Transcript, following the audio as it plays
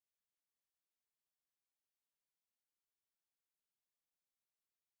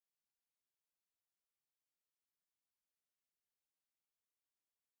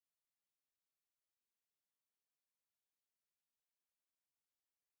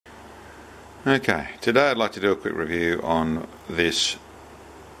Okay, today I'd like to do a quick review on this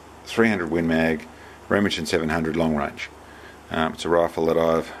 300 Win Mag Remington 700 long range. It's a rifle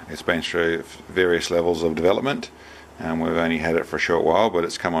that it's been through various levels of development. We've only had it for a short while, but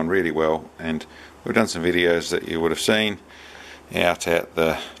it's come on really well, and we've done some videos that you would have seen out at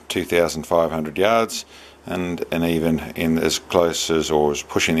the 2,500 yards and even in as close as or as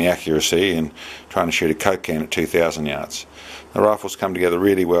pushing the accuracy and trying to shoot a Coke can at 2,000 yards. The rifle's come together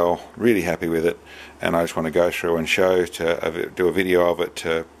really well, really happy with it, and I just want to go through and do a video of it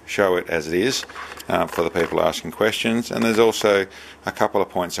to show it as it is for the people asking questions. And there's also a couple of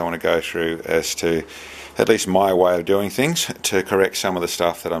points I want to go through as to at least my way of doing things to correct some of the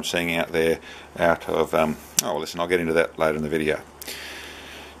stuff that I'm seeing out there I'll get into that later in the video.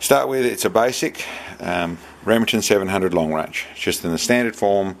 Start with, it's a basic Remington 700 long range. It's just in the standard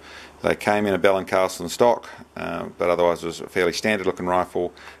form. They came in a Bell & Carlson stock, but otherwise it was a fairly standard looking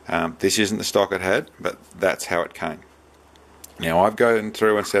rifle. This isn't the stock it had, but that's how it came. Now I've gone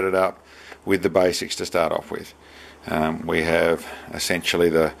through and set it up with the basics to start off with. We have essentially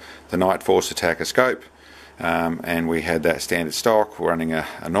the Night Force Attacker scope, and we had that standard stock running a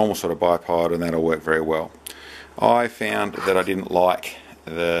normal sort of bipod, and that'll work very well. I found that I didn't like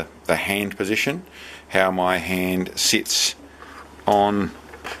the hand position, how my hand sits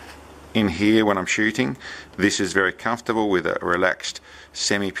in here when I'm shooting. This is very comfortable with a relaxed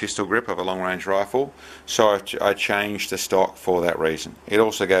semi-pistol grip of a long-range rifle, so I changed the stock for that reason. It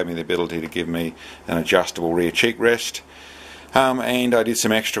also gave me the ability to give me an adjustable rear cheek rest, and I did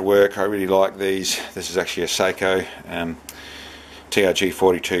some extra work. I really like these. This is actually a Seiko TRG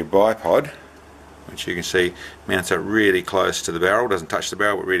 42 bipod, which you can see mounts up really close to the barrel, doesn't touch the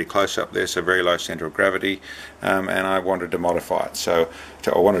barrel but really close up there, so very low centre of gravity, and I wanted to modify it, so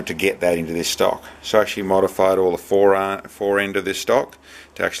I wanted to get that into this stock. So I actually modified all the fore end of this stock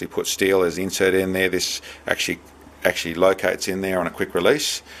to actually put steel as the insert in there. This actually locates in there on a quick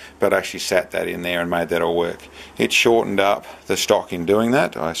release, but I actually sat that in there and made that all work. It shortened up the stock in doing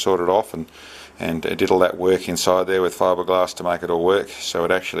that. I sorted off and did all that work inside there with fiberglass to make it all work, so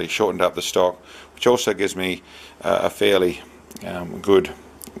it actually shortened up the stock, which also gives me a fairly good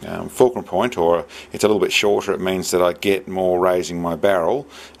fulcrum point, or it's a little bit shorter. It means that I get more raising my barrel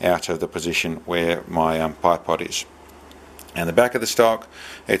out of the position where my bipod is. And the back of the stock,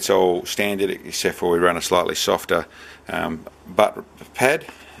 it's all standard except for we run a slightly softer butt pad,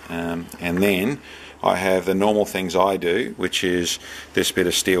 and then I have the normal things I do, which is this bit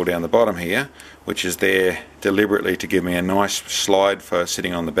of steel down the bottom here, which is there deliberately to give me a nice slide for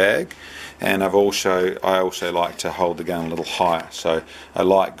sitting on the bag. And I also like to hold the gun a little higher, so I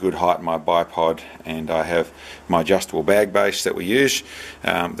like good height in my bipod, and I have my adjustable bag base that we use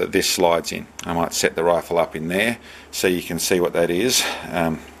that this slides in. I might set the rifle up in there so you can see what that is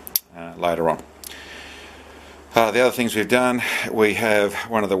later on. The other things we've done, we have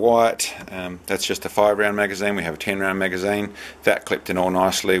one of the Wyatt, that's just a 5-round magazine. We have a 10-round magazine that clipped in all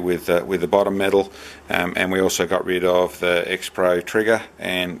nicely with the bottom metal, and we also got rid of the X Pro trigger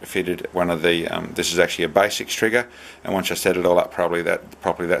and fitted one of the this is actually a basics trigger, and once I set it all up properly,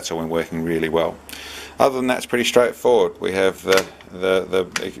 that's all been working really well. Other than that, it's pretty straightforward. We have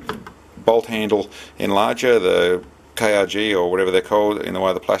the bolt handle enlarger, the KRG or whatever they're called, in the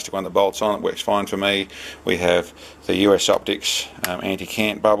way the plastic one that bolts on, it works fine for me. We have the US Optics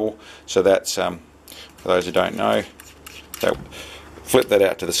anti-cant bubble, so that's for those who don't know, flip that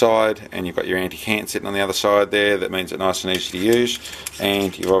out to the side and you've got your anti-cant sitting on the other side there. That means it's nice and easy to use,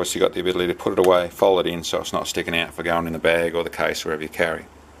 and you've obviously got the ability to put it away, fold it in so it's not sticking out for going in the bag or the case, wherever you carry.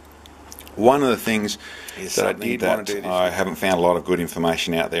 One of the things that I did want to do, I haven't found a lot of good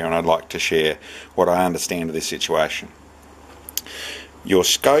information out there, and I'd like to share what I understand of this situation. Your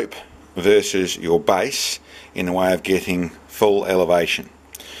scope versus your base in the way of getting full elevation,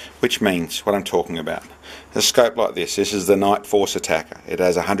 which means what I'm talking about. A scope like this is the Night Force Attacker. It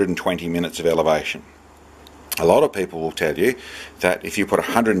has 120 minutes of elevation. A lot of people will tell you that if you put a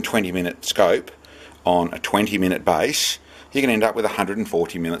 120-minute scope on a 20-minute base, you can end up with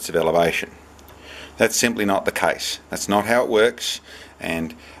 140 minutes of elevation. That's simply not the case. That's not how it works,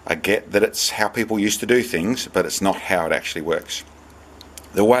 and I get that it's how people used to do things, but it's not how it actually works.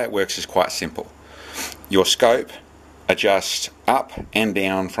 The way it works is quite simple. Your scope adjusts up and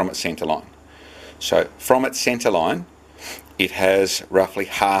down from its centre line. So from its centre line, it has roughly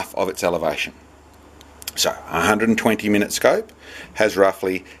half of its elevation. So a 120-minute scope has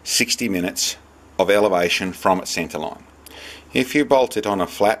roughly 60 minutes of elevation from its centre line. If you bolt it on a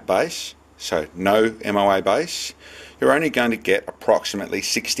flat base, so no MOA base, you're only going to get approximately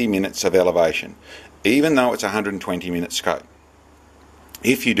 60 minutes of elevation, even though it's a 120-minute scope.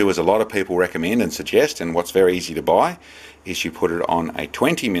 If you do as a lot of people recommend and suggest, and what's very easy to buy, is you put it on a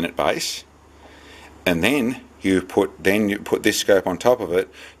 20-minute base, and then you put this scope on top of it,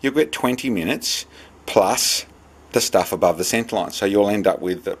 you'll get 20 minutes plus the stuff above the centre line. So you'll end up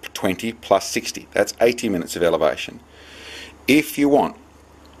with 20 plus 60. That's 80 minutes of elevation. If you want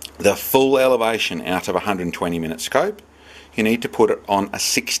the full elevation out of a 120-minute scope, you need to put it on a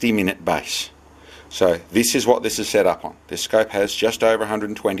 60-minute base. So this is what this is set up on. This scope has just over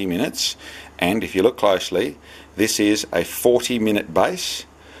 120 minutes, and if you look closely, this is a 40-minute base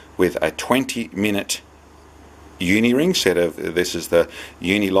with a 20-minute uni ring set of, this is the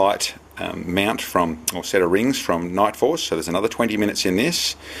uni light mount from, or set of rings from Night Force, so there's another 20 minutes in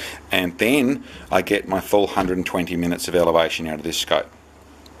this, and then I get my full 120 minutes of elevation out of this scope.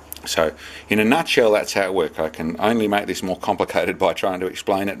 So in a nutshell, that's how it works. I can only make this more complicated by trying to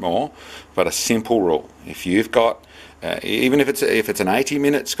explain it more, but a simple rule: if you've got even if it's an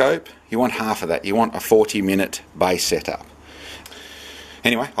 80-minute scope, you want half of that. You want a 40-minute base setup.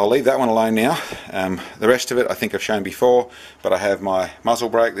 Anyway, I'll leave that one alone now. The rest of it I think I've shown before, but I have my muzzle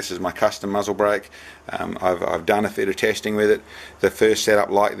brake. This is my custom muzzle brake. I've done a bit of testing with it. The first setup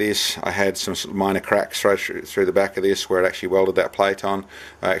like this, I had some minor cracks through the back of this where it actually welded that plate on.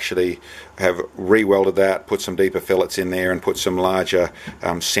 I actually have re-welded that, put some deeper fillets in there and put some larger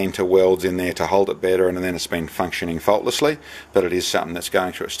centre welds in there to hold it better, and then it's been functioning faultlessly. But it is something that's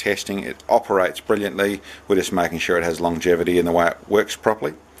going through its testing. It operates brilliantly. We're just making sure it has longevity in the way it works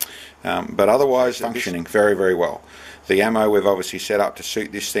properly. But otherwise functioning very, very well. The ammo we've obviously set up to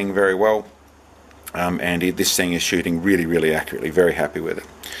suit this thing very well, and this thing is shooting really, really accurately. Very happy with it.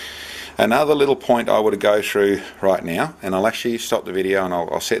 Another little point I want to go through right now, and I'll actually stop the video and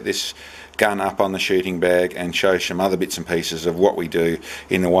I'll set this gun up on the shooting bag and show some other bits and pieces of what we do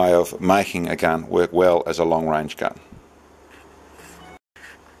in the way of making a gun work well as a long range gun.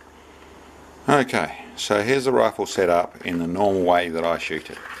 Okay, so here's the rifle set up in the normal way that I shoot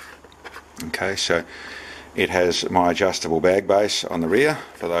it. Okay, so it has my adjustable bag base on the rear.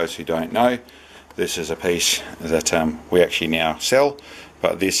 For those who don't know, this is a piece that we actually now sell,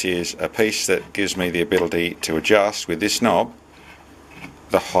 but this is a piece that gives me the ability to adjust with this knob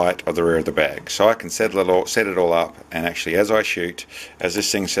the height of the rear of the bag. So I can set it all up, and actually as I shoot, as this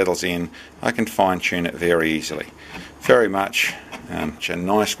thing settles in, I can fine tune it very easily. Very much a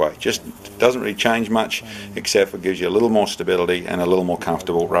nice way. Just doesn't really change much, except it gives you a little more stability and a little more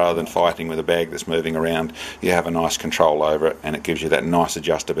comfortable. Rather than fighting with a bag that's moving around, you have a nice control over it, and it gives you that nice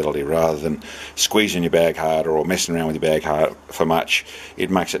adjustability rather than squeezing your bag harder or messing around with your bag hard for much. It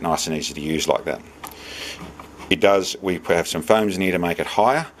makes it nice and easy to use like that. It does, we have some foams in here to make it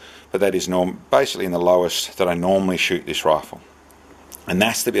higher, but that is basically in the lowest that I normally shoot this rifle. And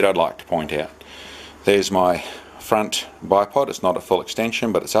that's the bit I'd like to point out. There's my front bipod. It's not a full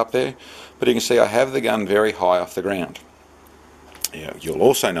extension, but it's up there. But you can see I have the gun very high off the ground. You'll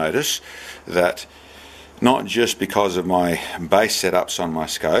also notice that not just because of my base setups on my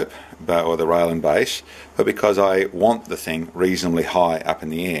scope, or the rail and base, but because I want the thing reasonably high up in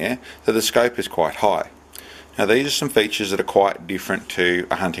the air, that the scope is quite high. Now these are some features that are quite different to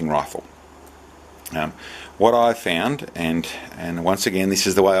a hunting rifle. What I found, and once again this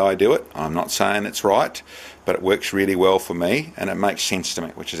is the way I do it, I'm not saying it's right, but it works really well for me and it makes sense to me,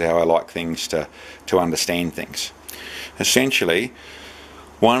 which is how I like things to understand things. Essentially,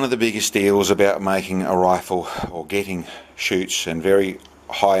 one of the biggest deals about making a rifle or getting shoots and very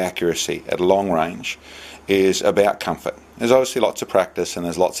high accuracy at long range is about comfort. There's obviously lots of practice and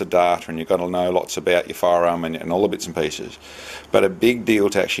there's lots of data, and you've got to know lots about your firearm and all the bits and pieces. But a big deal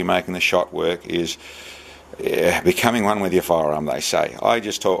to actually making the shot work is becoming one with your firearm, they say. I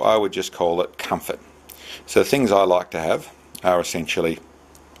would just call it comfort. So the things I like to have are essentially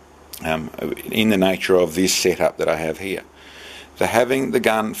in the nature of this setup that I have here. So having the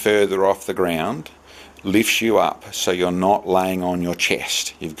gun further off the ground lifts you up so you're not laying on your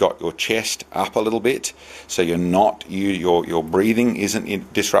chest. You've got your chest up a little bit, so you're not, your breathing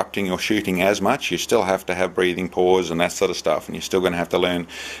isn't disrupting your shooting as much. You still have to have breathing pause and that sort of stuff, and you're still going to have to learn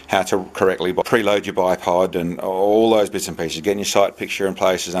how to correctly preload your bipod and all those bits and pieces, getting your sight picture in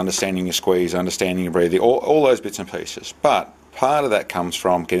places, understanding your squeeze, understanding your breathing, all those bits and pieces. But part of that comes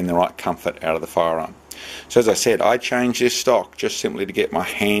from getting the right comfort out of the firearm. So as I said, I changed this stock just simply to get my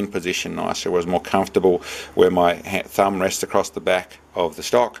hand position nicer. It was more comfortable where my thumb rests across the back of the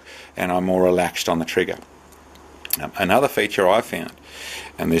stock, and I'm more relaxed on the trigger. Another feature I found,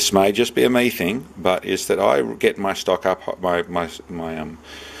 and this may just be a me thing, but is that I get my stock up, my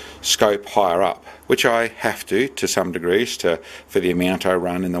scope higher up, which I have to some degrees for the amount I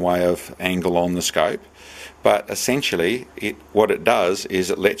run in the way of angle on the scope. But essentially what it does is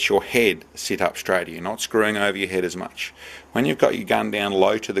it lets your head sit up straighter. You're not screwing over your head as much. When you've got your gun down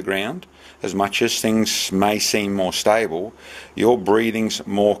low to the ground, as much as things may seem more stable, your breathing's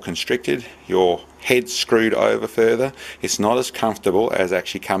more constricted, your head's screwed over further. It's not as comfortable as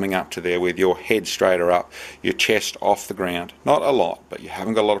actually coming up to there with your head straighter up, your chest off the ground. Not a lot, but you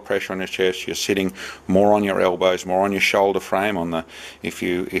haven't got a lot of pressure on your chest. You're sitting more on your elbows, more on your shoulder frame. If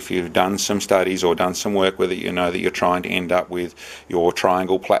you've done some studies or done some work with it, you know that you're trying to end up with your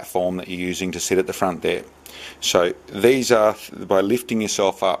triangle platform that you're using to sit at the front there. So these are, by lifting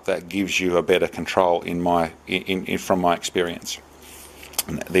yourself up, that gives you a better control from my experience.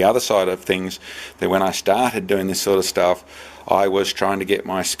 And the other side of things, that when I started doing this sort of stuff, I was trying to get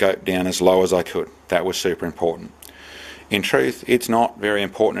my scope down as low as I could. That was super important. In truth, it's not very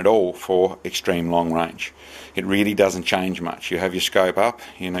important at all for extreme long range. It really doesn't change much. You have your scope up,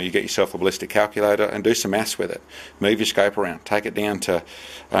 you get yourself a ballistic calculator and do some maths with it. Move your scope around, take it down to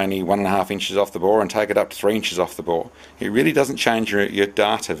only 1.5 inches off the bore and take it up to 3 inches off the bore. It really doesn't change your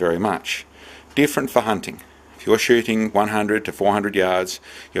data very much. Different for hunting. If you're shooting 100 to 400 yards,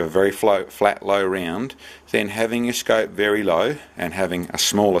 you have a very flat, low round, then having your scope very low and having a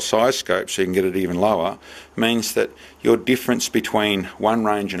smaller size scope so you can get it even lower means that your difference between one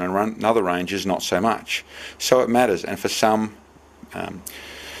range and another range is not so much. So it matters, and for some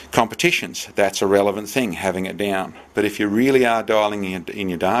competitions, that's a relevant thing, having it down. But if you really are dialing in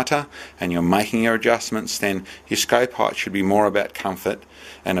your data and you're making your adjustments, then your scope height should be more about comfort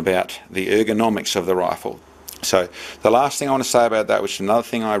and about the ergonomics of the rifle. So the last thing I want to say about that, which is another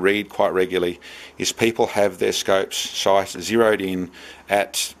thing I read quite regularly, is people have their scopes zeroed in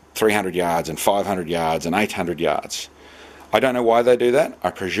at 300 yards and 500 yards and 800 yards. I don't know why they do that.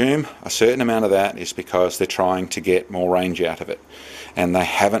 I presume a certain amount of that is because they're trying to get more range out of it, and they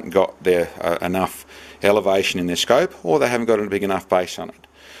haven't got their enough elevation in their scope, or they haven't got a big enough base on it.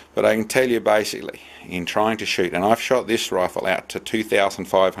 But I can tell you basically, in trying to shoot, and I've shot this rifle out to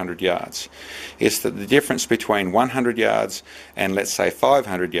 2,500 yards, is that the difference between 100 yards and let's say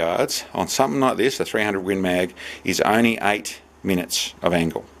 500 yards on something like this, a 300 Win Mag, is only 8 minutes of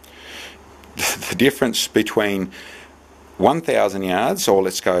angle. The difference between 1,000 yards, or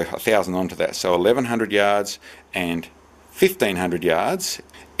let's go 1,000 onto that, so 1,100 yards and 1,500 yards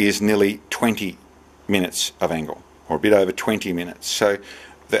is nearly 20 minutes of angle, or a bit over 20 minutes. So,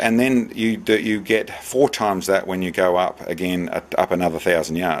 and then you get 4 times that when you go up again, up another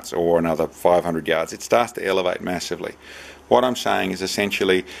 1,000 yards or another 500 yards. It starts to elevate massively. What I'm saying is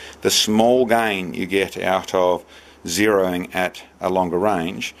essentially the small gain you get out of zeroing at a longer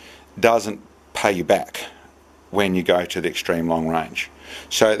range doesn't pay you back when you go to the extreme long range.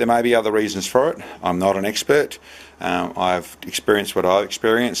 So there may be other reasons for it. I'm not an expert. I've experienced what I've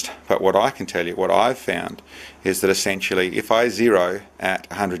experienced, but what I can tell you, what I've found, is that essentially if I zero at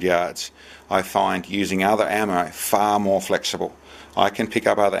 100 yards, I find using other ammo far more flexible. I can pick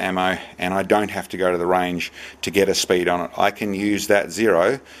up other ammo and I don't have to go to the range to get a speed on it. I can use that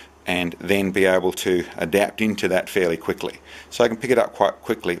zero and then be able to adapt into that fairly quickly. So I can pick it up quite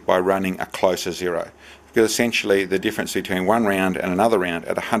quickly by running a closer zero. Because essentially the difference between one round and another round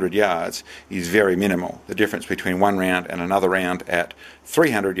at 100 yards is very minimal. The difference between one round and another round at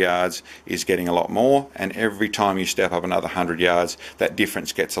 300 yards is getting a lot more, and every time you step up another 100 yards, that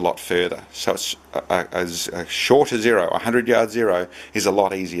difference gets a lot further. So it's a shorter zero, a 100-yard zero, is a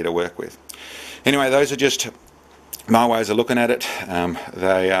lot easier to work with. Anyway, those are just my ways of looking at it.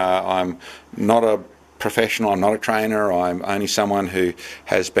 I'm not a professional, I'm not a trainer, I'm only someone who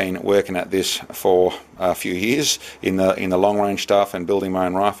has been working at this for a few years in the long range stuff and building my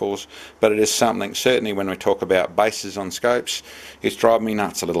own rifles, but it is something, certainly when we talk about bases on scopes, it's driving me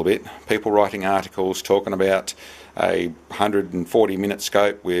nuts a little bit. People writing articles talking about a 140 minute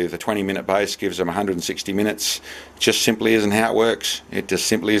scope with a 20-minute base gives them 160 minutes. It just simply isn't how it works. It just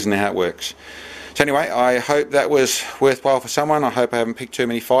simply isn't how it works. So anyway, I hope that was worthwhile for someone. I hope I haven't picked too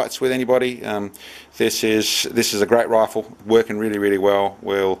many fights with anybody. This is a great rifle, working really, really well.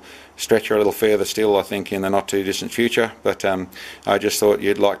 We'll stretch her a little further still, I think, in the not too distant future. But I just thought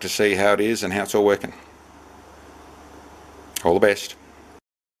you'd like to see how it is and how it's all working. All the best.